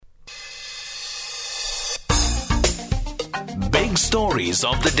stories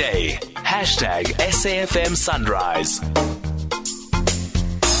of the day. #SAFM Sunrise.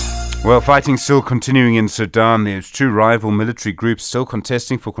 Well, fighting still continuing in Sudan. There's two rival military groups still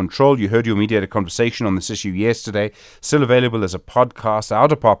contesting for control. You heard your mediator conversation on this issue yesterday. Still available as a podcast. Our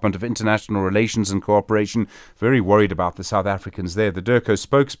Department of International Relations and Cooperation very worried about the South Africans there. The DIRCO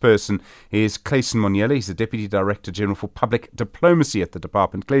spokesperson is Clayson Monyela. He's the Deputy Director General for Public Diplomacy at the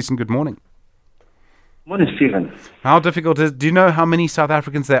department. Clayson, good morning. Morning, Stephen. How difficult is? Do you know how many South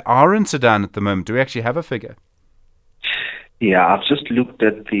Africans there are in Sudan at the moment? Do we actually have a figure? Yeah, I've just looked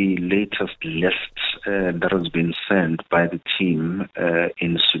at the latest list that has been sent by the team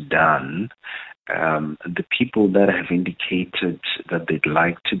in Sudan. The people that have indicated that they'd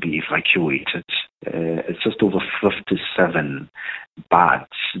like to be evacuated, it's just over 57, but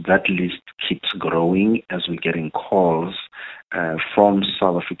that list keeps growing as we're getting calls from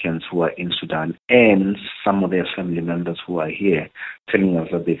South Africans who are in Sudan and some of their family members who are here telling us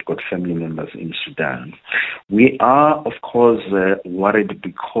that they've got family members in Sudan. We are, of course, worried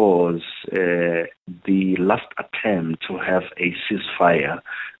because the last attempt to have a ceasefire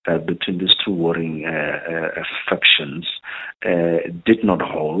between these two warring factions did not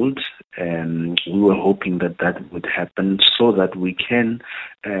hold. We were hoping that that would happen so that we can,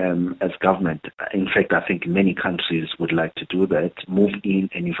 as government, in fact, I think many countries would like to do that, move in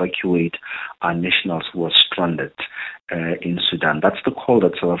and evacuate our nationals who are stranded in Sudan. That's the call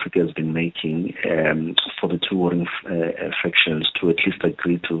that South Africa has been making for the two warring factions to at least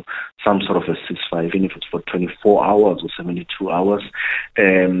agree to some sort of a ceasefire, even if it's for 24 hours or 72 hours.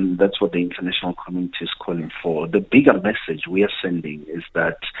 That's what the international community is calling for. The bigger message we are sending is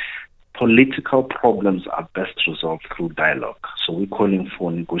that political problems are best resolved through dialogue. So we're calling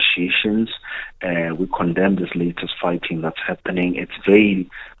for negotiations. We condemn this latest fighting that's happening. It's very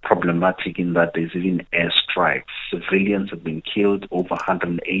problematic in that there's even airstrikes. Civilians have been killed, over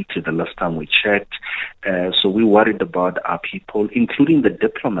 180 the last time we checked. So we're worried about our people, including the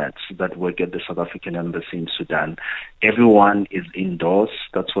diplomats that work at the South African Embassy in Sudan. Everyone is indoors.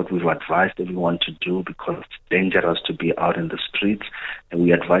 That's what we've advised everyone to do because it's dangerous to be out in the streets. And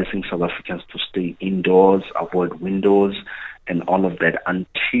we're advising South Africans to stay indoors, avoid windows, and all of that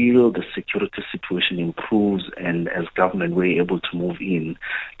until the security situation improves and as government we're able to move in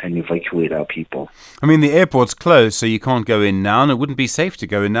and evacuate our people. I mean, the airport's closed, so you can't go in now, and it wouldn't be safe to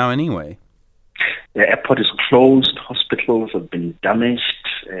go in now anyway. The airport is closed, hospitals have been damaged,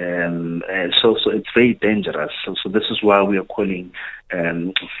 so it's very dangerous. So this is why we are calling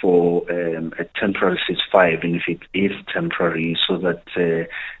for a temporary ceasefire, even if it is temporary, so that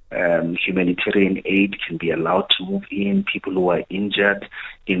humanitarian aid can be allowed to move in, people who are injured,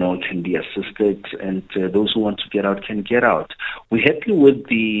 can be assisted, and those who want to get out can get out. We're happy with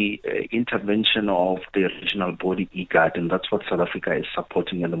the intervention of the regional body IGAD, and that's what South Africa is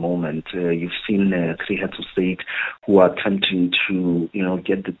supporting at the moment. You've seen three heads of state who are attempting to,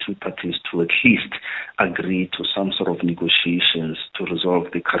 get the two parties to at least agree to some sort of negotiations to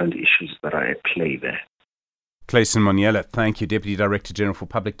resolve the current issues that are at play there. Clayson Monyela, thank you, Deputy Director General for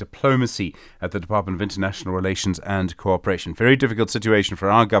Public Diplomacy at the Department of International Relations and Cooperation. Very difficult situation for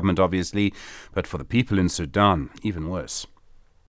our government, obviously, but for the people in Sudan, even worse.